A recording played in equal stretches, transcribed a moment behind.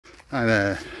Hi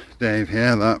there, Dave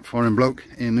here, that foreign bloke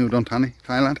in Udon Thani,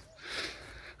 Thailand.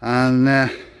 And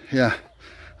yeah,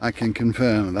 I can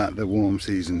confirm that the warm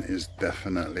season is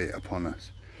definitely upon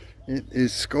us. It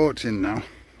is scorching now.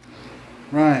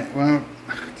 Right, well,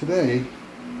 today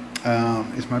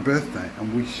is my birthday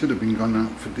and we should have been going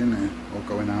out for dinner or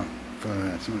going out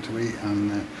for something to eat,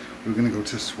 and we were going to go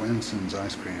to Swenson's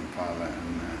ice cream parlour,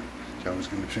 and Joe was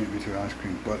going to treat me to ice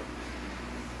cream, but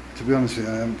to be honest with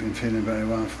you, I haven't been feeling very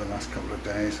well for the last couple of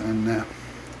days, and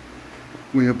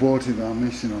we aborted our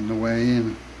mission on the way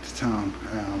in to town.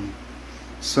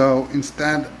 So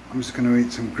instead, I'm just going to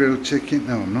eat some grilled chicken.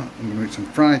 No, I'm not. I'm going to eat some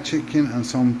fried chicken and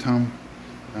some tom,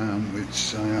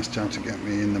 which I asked Joe to get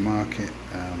me in the market.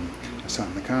 I sat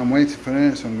in the car and waited for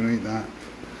it, so I'm going to eat that,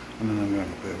 and then I'm going to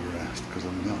have a bit of a rest because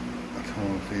I'm not at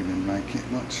all feeling like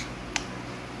it much,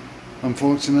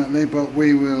 unfortunately. But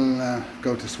we will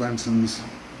go to Swenson's.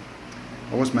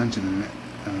 I was mentioning it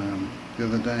the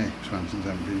other day. Swenson's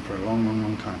haven't been for a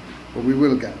long time, but we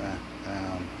will get there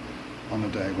on a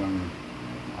day when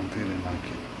I'm feeling like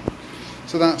it.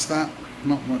 So that's that.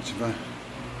 Not much of a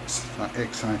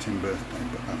exciting birthday,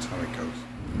 but that's how it goes.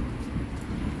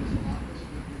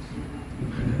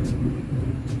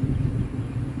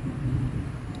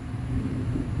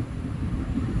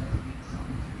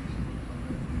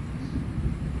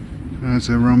 There's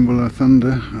a rumble of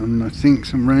thunder and I think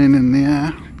some rain in the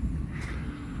air.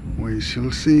 We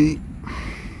shall see.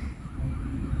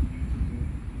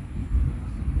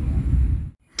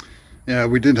 Yeah,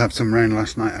 we did have some rain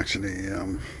last night actually,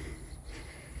 and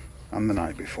the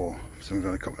night before. So we've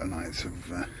had a couple of nights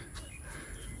of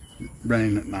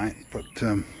rain at night, but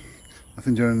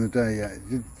nothing during the day yet. It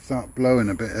did start blowing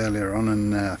a bit earlier on,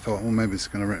 and I thought, well, maybe it's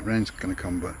going to rain's going to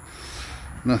come, but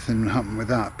nothing happened with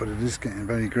that. But it is getting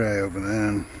very grey over there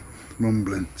and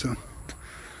rumbling, so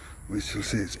we shall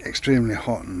see. It's extremely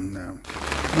hot and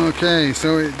okay,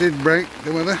 so it did break,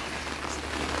 the weather.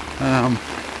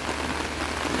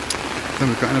 So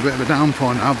we've got in a bit of a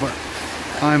downpour now, but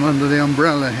I'm under the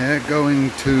umbrella here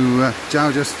going to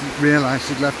Joe just realised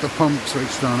she'd left the pump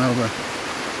switched on over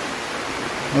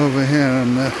here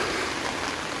and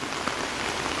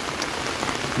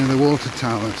in the water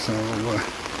tower, so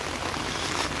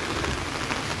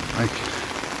I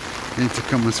need to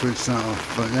come and switch that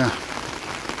off. But yeah,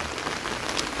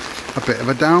 a bit of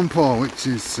a downpour, which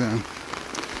is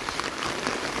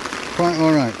quite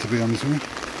alright, to be honest with you.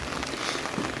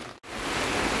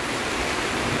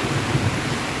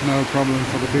 No problem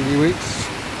for the biggie weeks,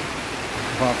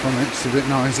 apart from it's a bit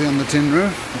noisy on the tin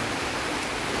roof.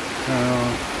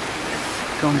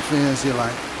 Comfy as you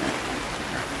like.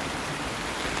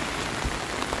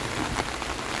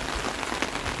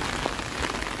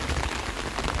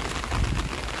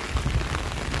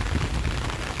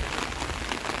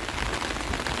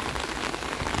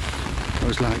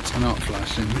 Those lights are not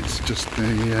flashing, it's just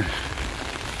the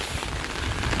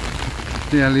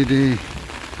LED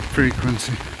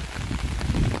frequency.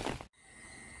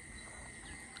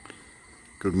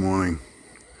 Good morning.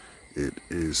 It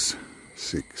is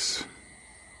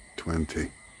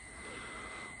 6:20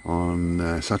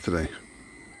 on Saturday,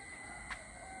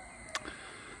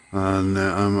 and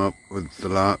I'm up with the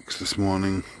larks this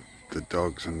morning. The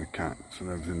dogs and the cats and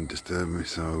everything disturbed me,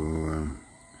 so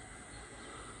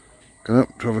got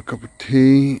up to have a cup of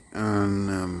tea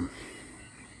and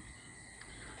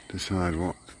decide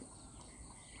what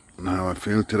and how I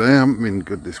feel today. I haven't been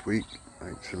good this week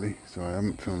actually, so I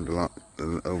haven't filmed a lot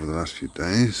over the last few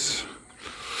days.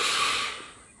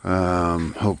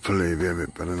 Hopefully be a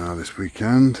bit better now this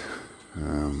weekend.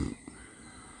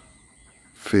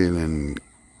 Feeling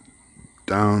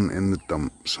down in the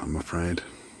dumps, I'm afraid.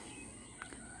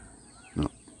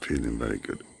 Not feeling very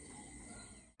good.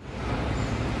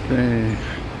 Okay,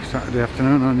 Saturday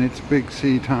afternoon and it's big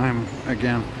sea time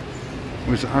again. It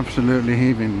was absolutely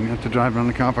heaving. We had to drive around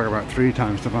the car park about 3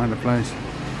 times to find a place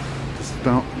to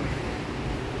stop.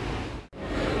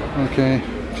 Okay,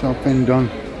 shopping done.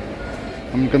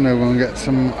 I'm gonna go and get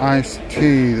some iced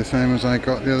tea, the same as I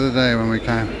got the other day when we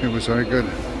came. It was very good.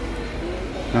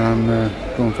 And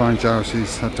go and find Joe,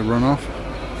 she's had to run off.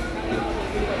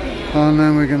 And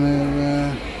then we're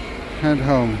gonna head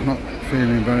home. Not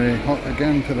feeling very hot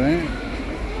again today.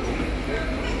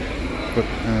 But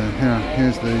yeah,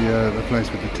 here's the place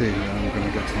with the tea. I'm going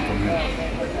to get some from here.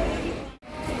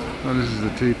 Well, this is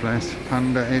the tea place,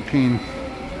 Panda 18.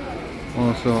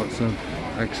 All sorts of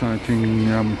exciting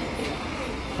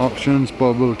options,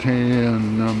 bubble tea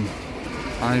and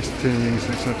iced teas,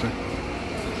 etc.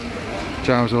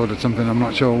 Joe's ordered something, I'm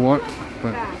not sure what,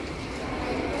 but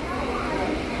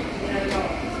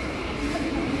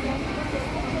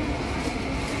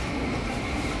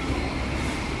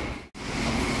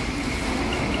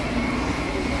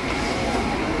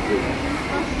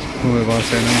Nu var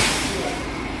sen.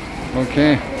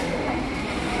 Okay.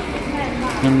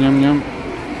 Yum yum yum.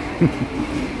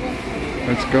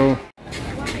 Let's go.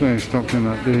 Okay, stopping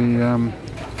at the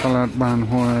Thailand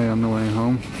Expat on the way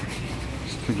home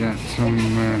just to get some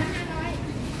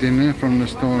dinner from the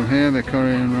store here, the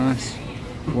curry and rice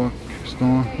wok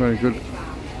store, very good.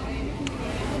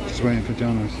 Just waiting for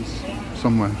Janice, it's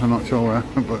somewhere, I'm not sure where,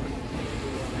 but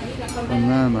and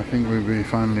then I think we'll be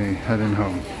finally heading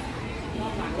home.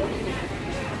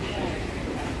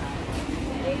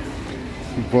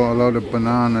 We bought a load of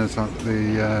bananas at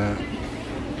the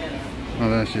oh,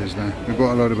 there she is there. We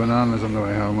bought a load of bananas on the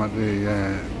way home at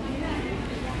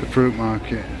the fruit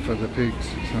market for the pigs.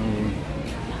 So,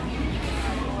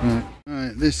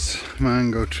 right, this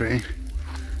mango tree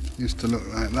used to look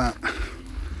like that.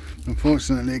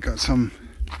 Unfortunately, it got some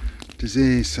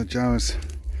disease, so Joe's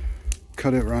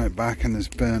cut it right back and has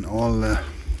burnt all the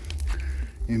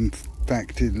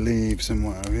infected leaves and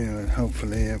whatever.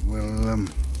 Hopefully, it will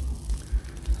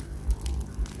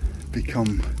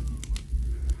become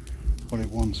what it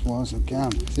once was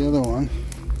again. The other one,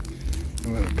 the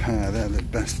little pair, they're the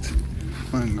best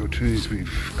mango trees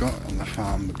we've got on the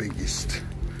farm, the biggest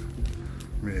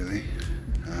really.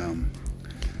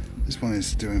 This one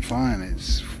is doing fine,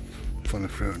 it's full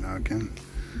of fruit now again,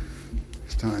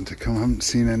 starting to come. I haven't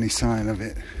seen any sign of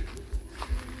it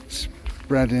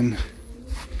spreading.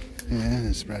 Yeah,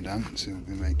 there's red ants who will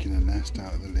be making a nest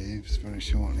out of the leaves very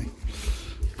shortly,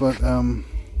 but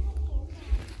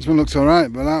this one looks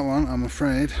alright, but that one, I'm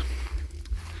afraid,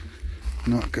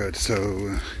 not good.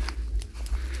 So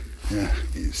yeah,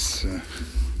 it's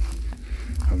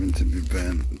having to be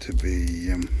burnt to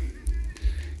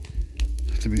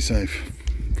be safe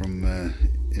from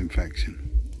infection.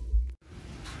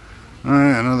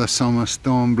 Alright, another summer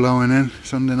storm blowing in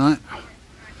Sunday night.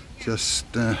 Just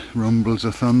rumbles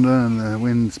of thunder and the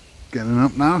wind's getting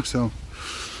up now, so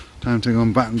time to go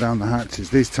and batten down the hatches.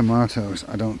 These tomatoes,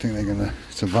 I don't think they're going to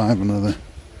survive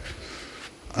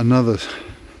another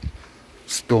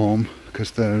storm,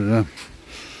 because they're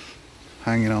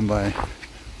hanging on by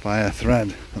a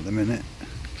thread at the minute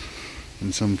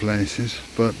in some places.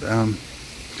 But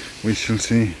we shall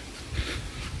see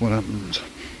what happens.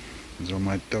 These are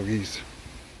my doggies.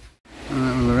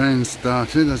 Well, the rain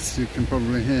started, as you can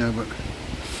probably hear, but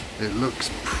it looks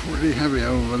pretty heavy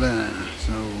over there.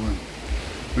 So.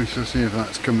 We shall see if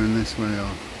that's coming this way or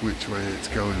which way it's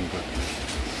going, but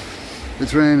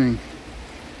it's raining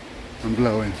and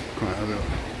blowing quite a lot.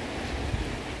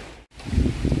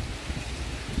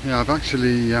 Yeah, I've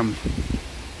actually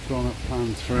drawn up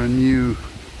plans for a new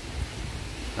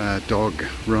dog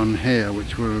run here,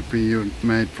 which will be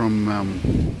made from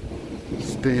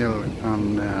steel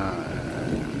and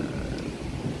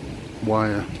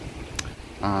wire,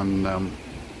 and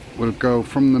will go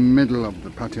from the middle of the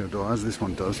patio door, as this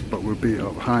one does, but will be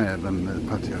up higher than the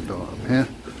patio door up here,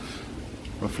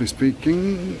 roughly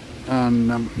speaking,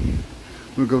 and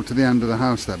we'll go to the end of the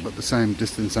house there, but the same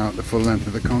distance out the full length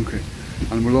of the concrete.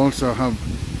 And we'll also have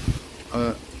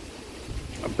a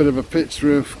bit of a pitched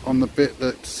roof on the bit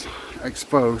that's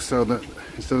exposed, so that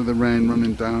instead of the rain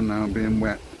running down now and being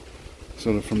wet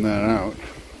sort of from there out,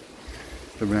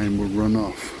 the rain will run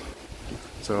off.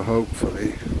 So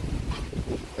hopefully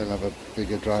they'll have a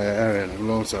bigger, drier area, and it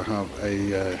will also have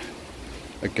a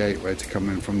gateway to come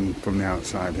in from the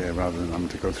outside here, rather than having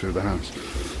to go through the house.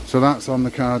 So that's on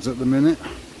the cards at the minute.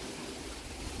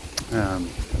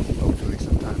 Hopefully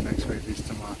sometime next week these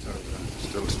tomatoes are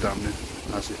still standing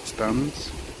as it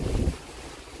stands,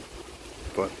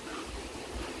 but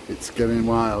it's getting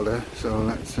wilder, so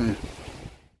let's see.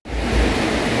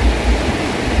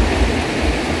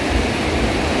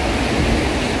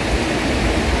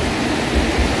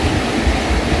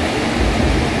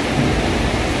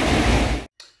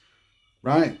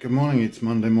 Right, good morning, it's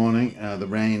Monday morning. The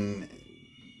rain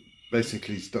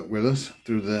basically stuck with us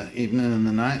through the evening and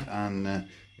the night, and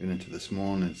even into this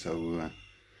morning, so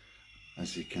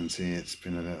as you can see, it's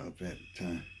been a little bit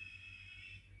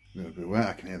wet.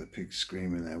 I can hear the pigs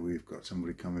screaming there. We've got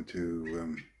somebody coming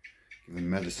to give them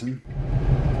medicine.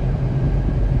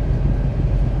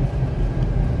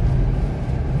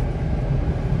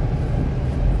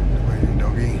 Waiting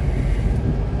doggy.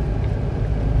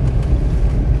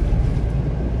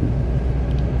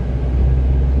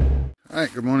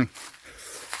 Alright, good morning.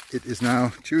 It is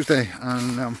now Tuesday,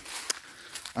 and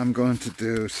I'm going to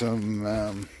do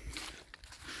some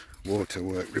water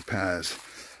work repairs.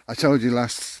 I told you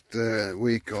last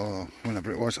week or whenever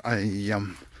it was, I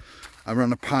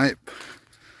ran a pipe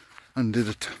and did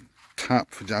a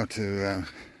tap for Joe to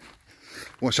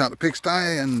wash out the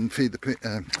pigsty and feed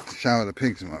the shower the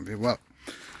pigs and what have you. Well,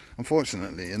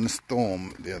 Unfortunately, in the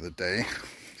storm the other day,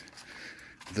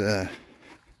 the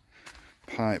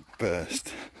pipe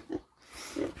burst.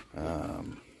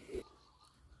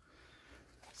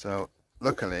 So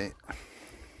luckily,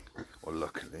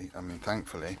 I mean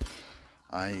thankfully,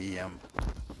 I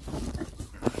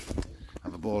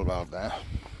have a ball valve there,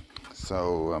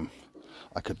 so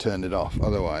I could turn it off.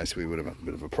 Otherwise we would have had a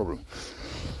bit of a problem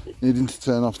needing to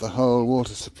turn off the whole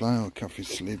water supply. Oh, Coffee's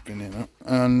sleeping, you know.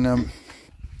 And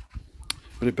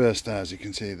but it burst there. As you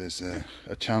can see, there's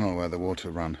a channel where the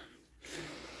water ran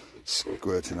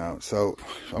squirting out, so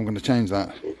I'm going to change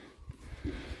that,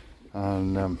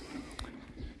 and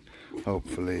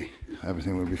hopefully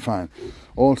everything will be fine.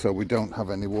 Also, we don't have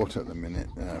any water at the minute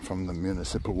from the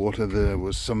municipal water. There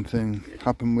was something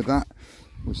happened with that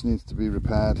which needs to be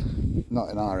repaired, not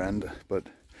in our end but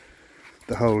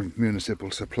the whole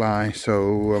municipal supply,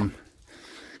 so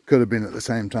could have been at the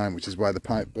same time, which is why the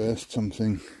pipe burst.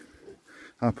 Something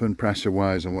happened pressure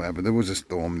wise or whatever. There was a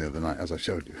storm the other night, as I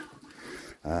showed you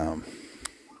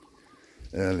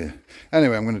earlier.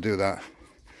 Anyway, I'm going to do that,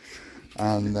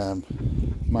 and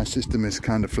my system is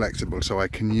kind of flexible, so I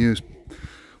can use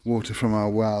water from our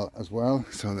well as well,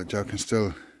 so that Joe can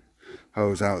still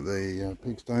hose out the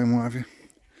pigsty and what have you,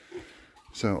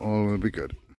 so all will be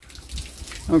good.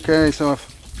 Okay, so I've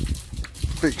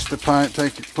fixed the pipe,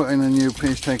 put in a new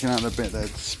piece, taken out the bit that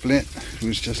split. It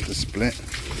was just a split,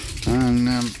 and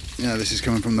yeah, this is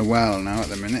coming from the well now at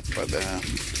the minute, but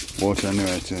water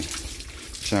anyway to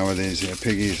shower these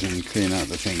piggies and clean out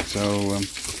the thing, so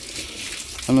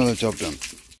another job done.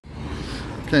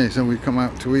 Okay, so we come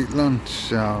out to eat lunch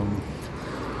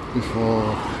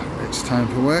before it's time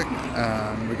for work,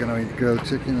 and we're going to eat grilled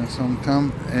chicken and some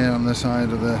tam here on the side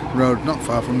of the road, not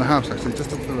far from the house actually,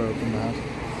 just up the road from the house.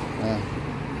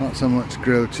 Not so much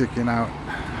grilled chicken out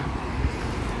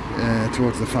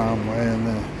towards the farm way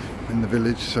in the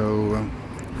village, so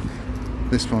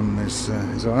this one is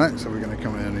alright, so we're going to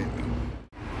come here and eat.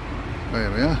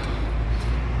 There we are,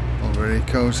 all very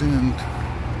cosy and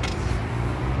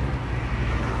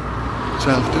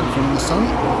sheltered from the sun,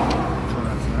 so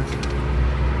that's nice.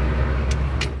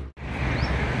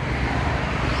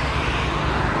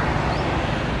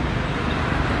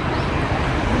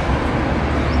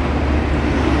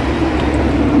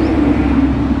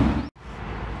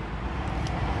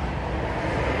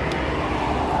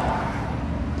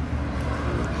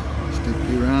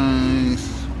 Sticky rice.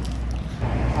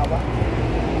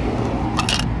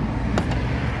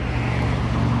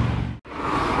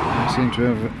 I seem to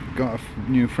have got a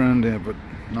new friend here, but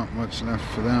not much left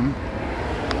for them,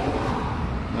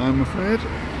 I'm afraid.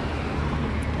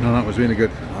 No, that was really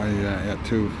good. I had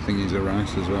 2 thingies of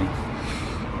rice as well,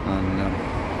 and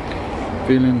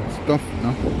feeling stuffed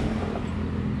now.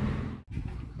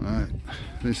 Right,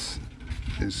 this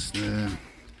is the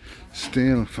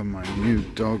steel for my new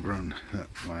dog run that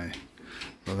my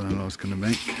brother-in-law's going to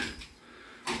make.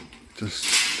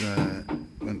 Just they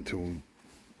went to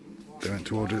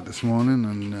order it this morning,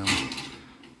 and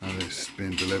it's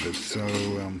been delivered. So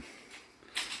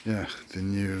yeah, the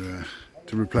new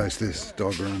to replace this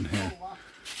dog run here.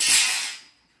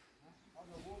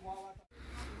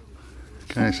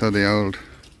 Okay, so the old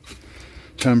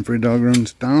temporary dog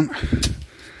run's down.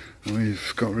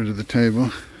 We've got rid of the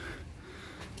table,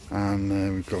 and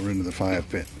we've got rid of the fire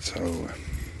pit, so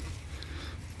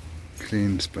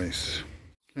clean space.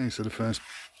 Okay, so the first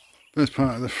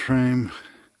part of the frame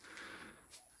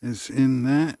is in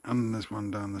there, and there's one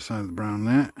down the side of the brown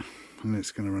there, and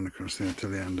it's going to run across there to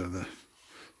the end of the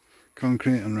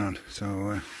concrete and round,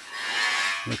 so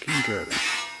looking good.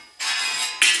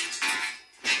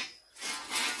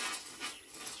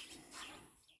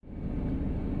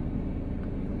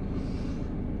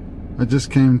 I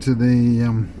just came to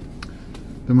the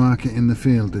market in the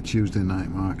field, the Tuesday night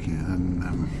market, and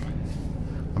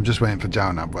I'm just waiting for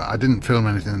Joe now, but I didn't film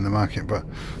anything in the market, but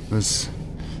there's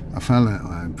a fella,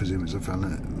 I presume it's a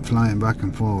fella, flying back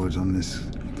and forwards on this,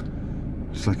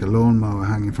 it's like a lawnmower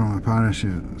hanging from a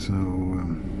parachute, so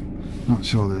not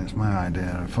sure that it's my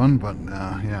idea of fun, but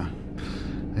yeah,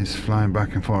 he's flying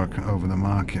back and forth over the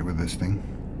market with this thing.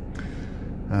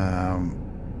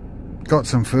 Got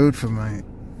some food for my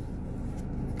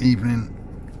evening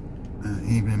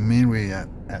meal. We had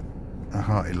a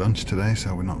hearty lunch today,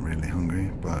 so we're not really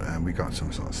hungry, but we got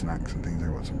some sort of snacks and things. I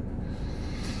got some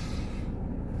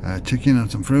chicken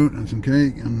and some fruit and some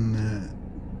cake, and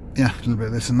yeah, a little bit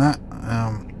of this and that.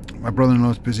 My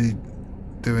brother-in-law's busy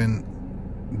doing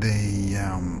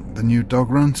the new dog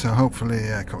run, so hopefully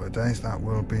a couple of days that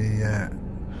will be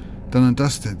done and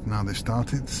dusted. Now they've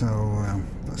started, so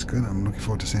that's good. I'm looking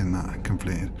forward to seeing that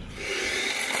completed.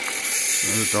 So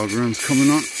the dog run's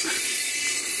coming on.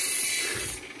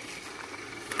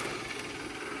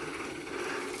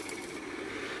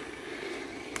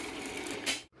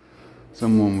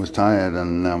 Someone was tired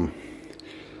and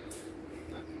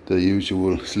the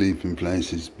usual sleeping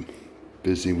place is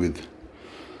busy with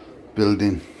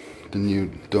building the new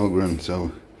dog run,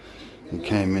 so he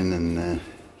came in and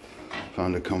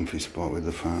found a comfy spot with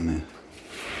the fan here.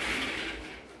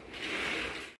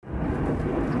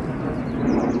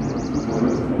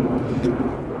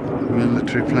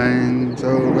 Military planes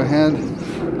overhead.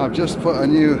 I've just put a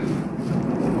new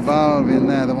valve in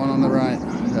there, the one on the right.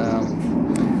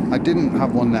 I didn't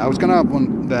have one there. I was going to have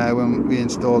one there when we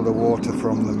installed the water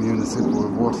from the municipal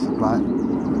water supply,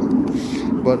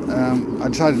 but I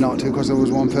decided not to because there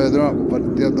was one further up.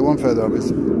 But the one further up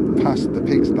is past the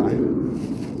pigsty,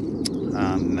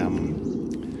 and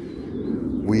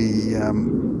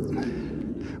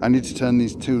I need to turn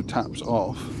these two taps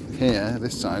off here,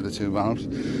 this side, the two valves,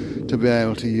 to be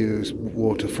able to use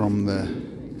water from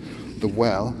the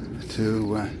well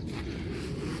to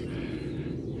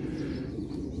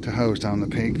hose down the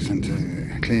pigs and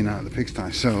to clean out the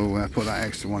pigsty. So put that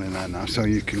extra one in there now, so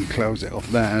you can close it off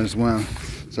there as well.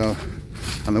 So,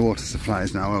 and the water supply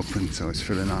is now open, so it's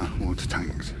filling our water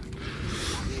tanks.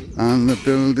 And the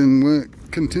building work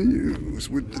continues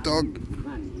with the dog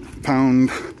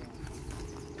pound.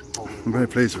 I'm very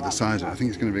pleased with the size of it. I think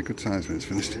it's going to be a good size when it's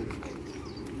finished.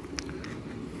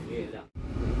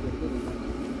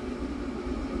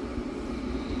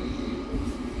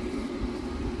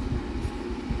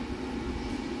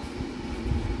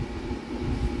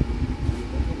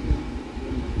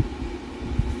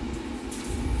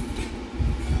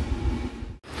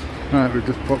 Right, we've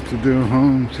just popped to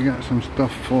home to get some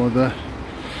stuff for the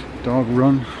dog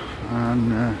run,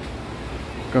 and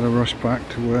got to rush back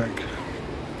to work.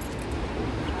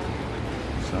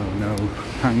 So no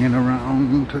hanging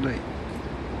around today.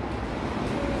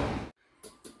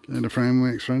 Get the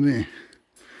framework's ready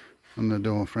on the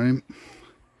door frame.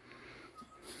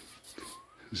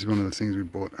 This is one of the things we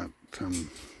bought at Home,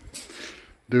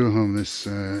 this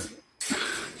for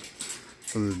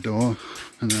the door,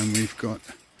 and then we've got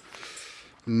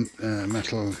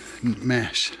metal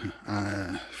mesh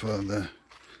for the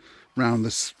round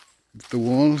the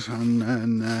walls, and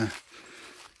then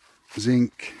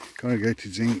zinc,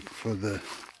 corrugated zinc for the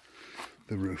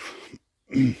roof.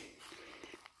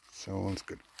 So all's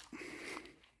good.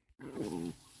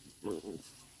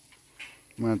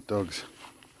 Mad dogs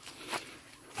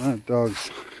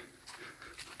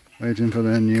waiting for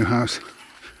their new house,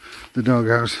 the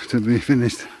doghouse, to be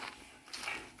finished,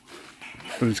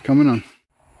 but it's coming on.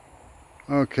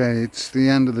 Okay, it's the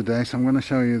end of the day, so I'm going to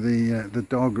show you the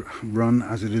dog run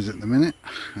as it is at the minute.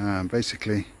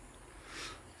 Basically,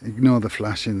 ignore the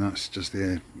flashing, that's just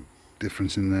the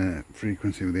difference in the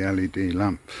frequency with the LED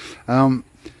lamp.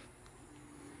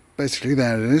 Basically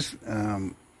there it is.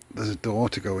 There's a door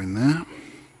to go in there,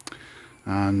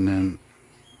 and then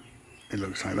it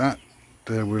looks like that.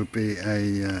 There will be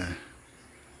a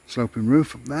sloping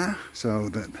roof up there, so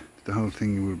that the whole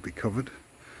thing will be covered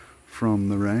from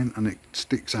the rain, and it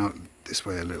sticks out this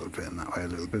way a little bit and that way a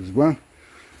little bit as well,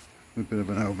 with a bit of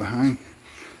an overhang.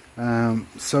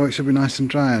 So it should be nice and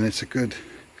dry, and it's a good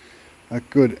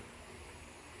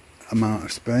amount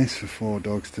of space for 4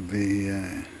 dogs to be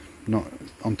not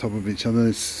on top of each other.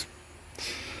 It's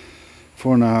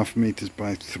 4.5 meters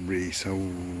by 3, so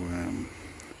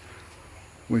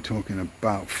we're talking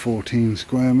about 14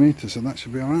 square meters, so that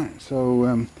should be all right.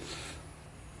 So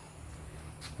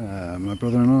my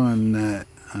brother-in-law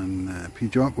and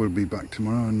P-Job will be back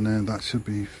tomorrow, and that should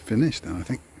be finished then, I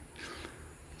think.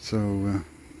 So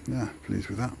yeah, pleased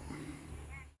with that.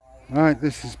 Right,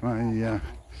 this is my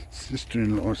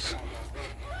sister-in-law's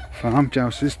farm,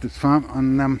 Joe's sister's farm,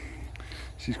 and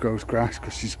she grows grass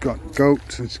because she's got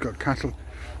goats and she's got cattle,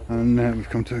 and we've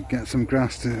come to get some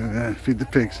grass to feed the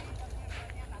pigs.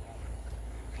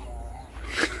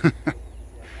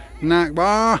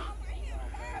 Nakbar!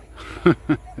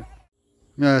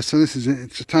 Yeah, so this is it.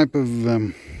 It's a type of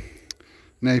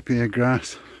Napier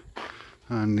grass,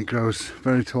 and it grows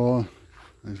very tall.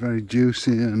 It's very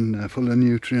juicy and full of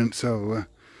nutrients, so it's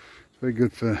very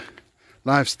good for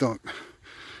livestock.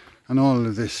 And all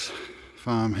of this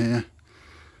farm here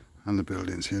and the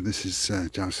buildings here, this is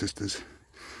Joe's sister's,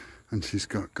 and she's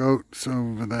got goats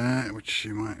over there, which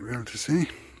you might be able to see,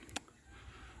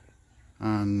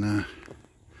 and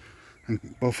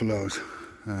buffaloes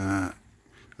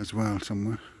as well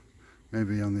somewhere,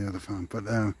 maybe on the other farm. But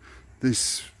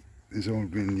this is all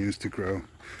being used to grow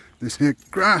this here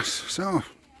grass, so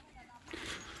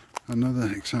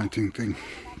another exciting thing.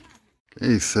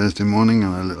 Okay, Thursday morning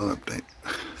and a little update.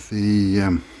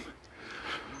 The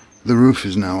roof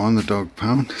is now on the dog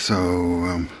pound,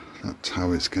 so that's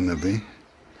how it's gonna be.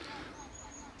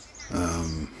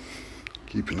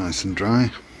 Keep it nice and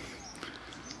dry.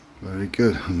 Very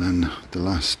good. And then the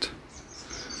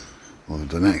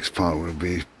next part will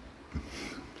be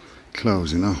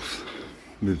closing off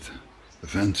with the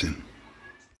fencing.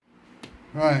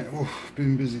 Right,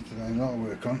 been busy today, a lot of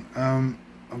work on.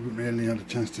 I haven't really had a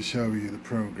chance to show you the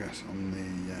progress on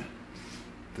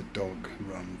the dog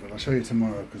run, but I'll show you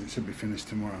tomorrow because it should be finished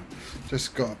tomorrow.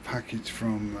 Just got a package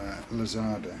from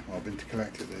Lazada. Well, I've been to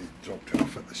collect it, they dropped it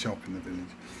off at the shop in the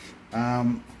village.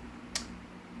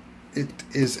 It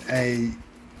is a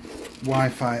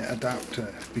Wi-Fi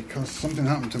adapter because something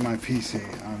happened to my PC,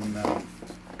 and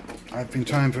I've been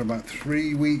trying for about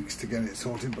 3 weeks to get it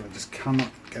sorted, but I just cannot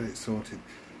get it sorted.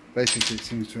 Basically, it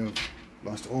seems to have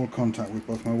lost all contact with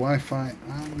both my Wi-Fi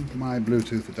and my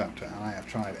Bluetooth adapter, and I have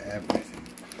tried everything.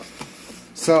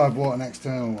 So I bought an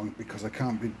external one because I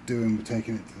can't be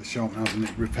taking it to the shop and having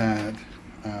it repaired.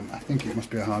 I think it must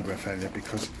be a hardware failure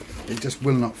because it just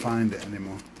will not find it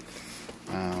anymore.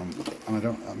 And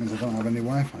that means I don't have any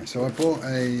Wi-Fi. So I bought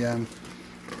a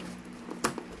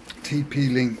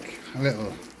TP-Link, a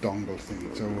little dongle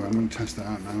thing. So I'm going to test that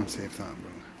out now and see if that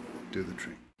will do the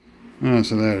trick.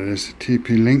 So there it is,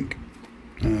 TP-Link,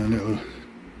 a little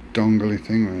dongly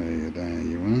thing. There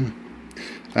you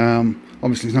are.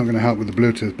 Obviously, it's not going to help with the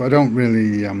Bluetooth, but I don't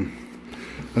really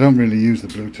use the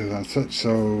Bluetooth as such.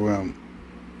 So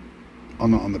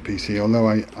I'm not on the PC, although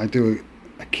I do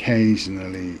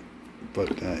occasionally.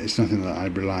 But it's nothing that I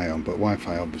rely on. But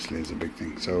Wi-Fi obviously is a big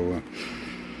thing. So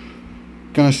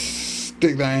gonna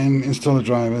stick that in, install the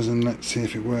drivers, and let's see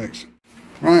if it works.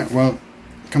 Right. Well,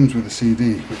 it comes with a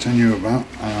CD, which I knew about,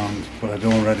 but I'd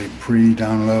already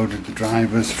pre-downloaded the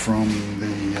drivers from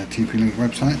the TP-Link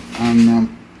website, and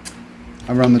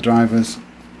I ran the drivers,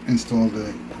 stuck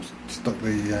the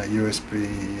USB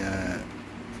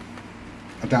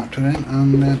adapter in,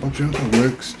 and Bob's your uncle,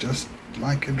 works just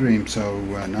like a dream. So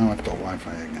now I've got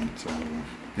Wi-Fi again. So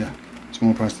yeah,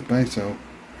 small price to pay. So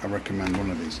I recommend one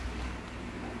of these.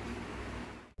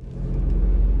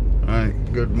 Right,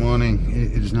 good morning.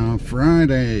 It is now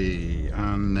Friday,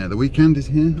 and the weekend is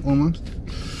here almost.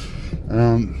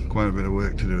 Quite a bit of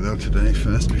work to do though today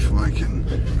first before I can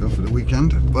go for the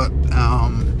weekend. But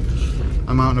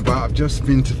I'm out and about. I've just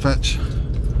been to fetch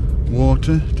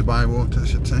water, to buy water, I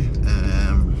should say.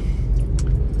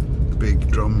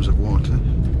 Big drums of water,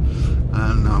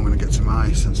 and now I'm going to get some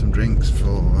ice and some drinks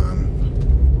for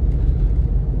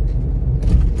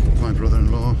my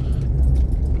brother-in-law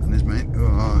and his mate, who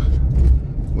are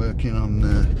working on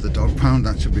the dog pound.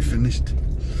 That should be finished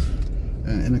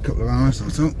in a couple of hours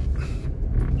or so,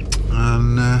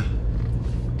 and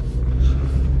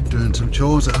doing some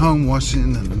chores at home,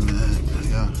 washing and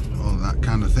yeah, all that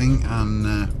kind of thing, and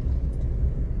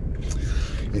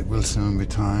it will soon be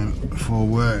time for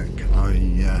work.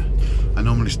 I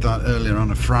normally start earlier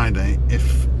on a Friday,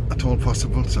 if at all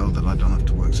possible, so that I don't have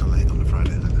to work so late on a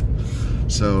Friday either.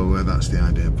 So that's the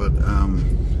idea. But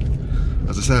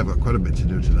as I say, I've got quite a bit to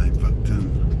do today, but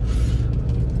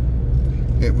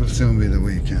it will soon be the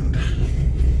weekend.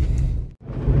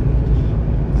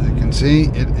 As you can see,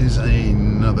 it is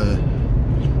another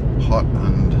hot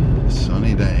and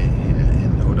sunny day here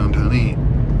in Udon Thani.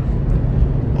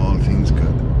 All things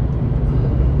good.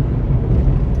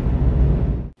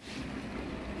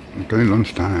 Okay,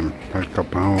 lunchtime. Had a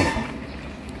cup of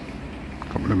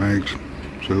couple of eggs,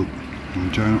 soup,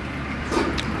 and chow.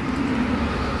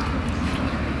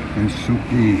 And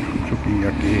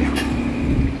sukiyaki.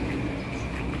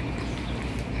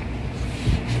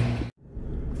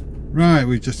 Right,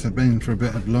 we've just been for a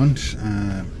bit of lunch,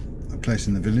 a place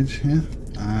in the village here,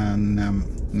 and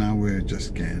now we're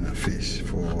just getting a fish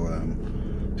for.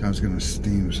 I was going to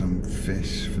steam some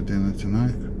fish for dinner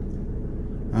tonight,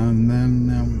 and then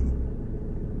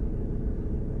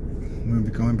we'll be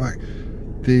going back.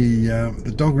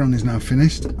 The dog run is now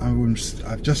finished.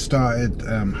 I've just started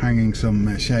hanging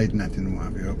some shade netting and what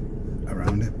have you up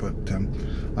around it, but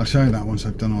I'll show you that once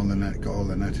I've done got all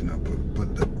the netting up.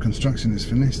 But the construction is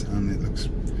finished and it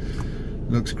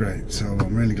looks great. So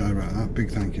I'm really glad about that.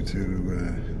 Big thank you to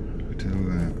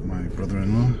my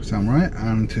brother-in-law Sam Wright,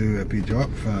 and to PJ Up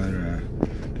for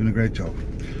doing a great job.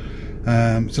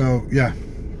 So yeah,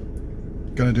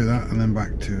 gonna do that and then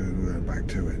back to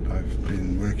it. I've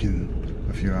been working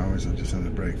a few hours. I just had a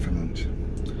break for lunch,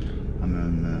 and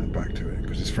then back to it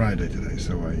because it's Friday today,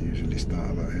 so I usually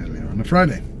start a lot earlier on a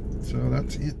Friday. So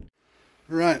that's it.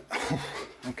 Right,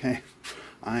 okay,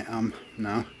 I am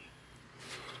now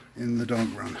in the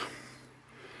dog run.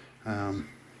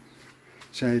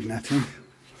 shade netting.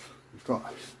 We've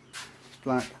got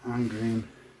black and green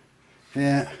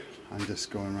here, and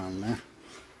just going around there,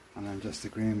 and then just the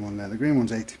green one there. The green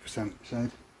one's 80%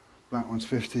 shade, black one's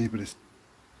 50, but it's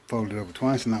folded over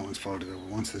twice, and that one's folded over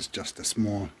once. There's just a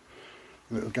small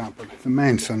little gap, but the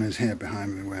main sun is here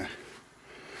behind me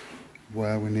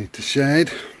where we need to shade.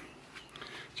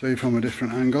 Show you from a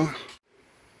different angle.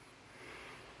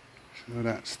 So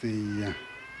that's the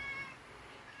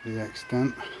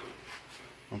extent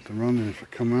of the run, and if I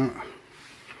come out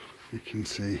you can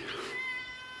see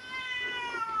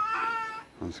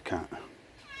there's a cat.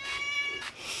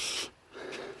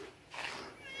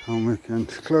 And we can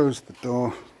close the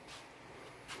door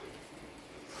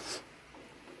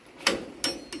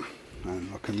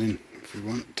and look them in if we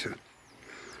want to.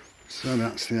 So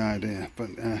that's the idea, but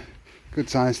good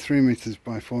size, 3 meters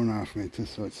by 4.5 meters,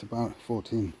 so it's about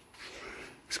 14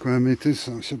 square meters,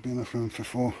 so it should be enough room for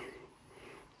 4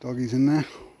 doggies in there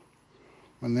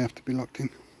when they have to be locked in.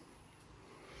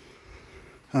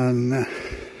 And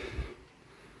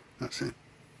that's it,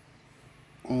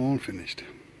 all finished.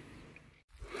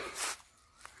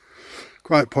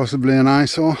 Quite possibly an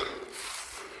eyesore,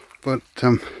 but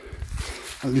at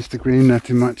least the green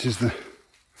netting matches the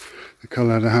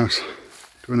colour of the house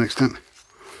to an extent,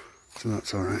 so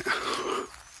that's alright.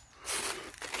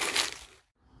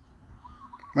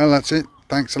 Well, that's it.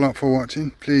 Thanks a lot for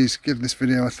watching. Please give this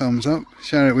video a thumbs up,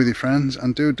 share it with your friends,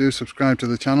 and do subscribe to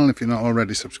the channel if you're not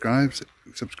already subscribed.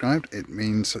 It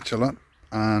means such a lot,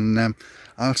 and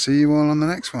I'll see you all on the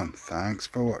next one. Thanks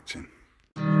for watching.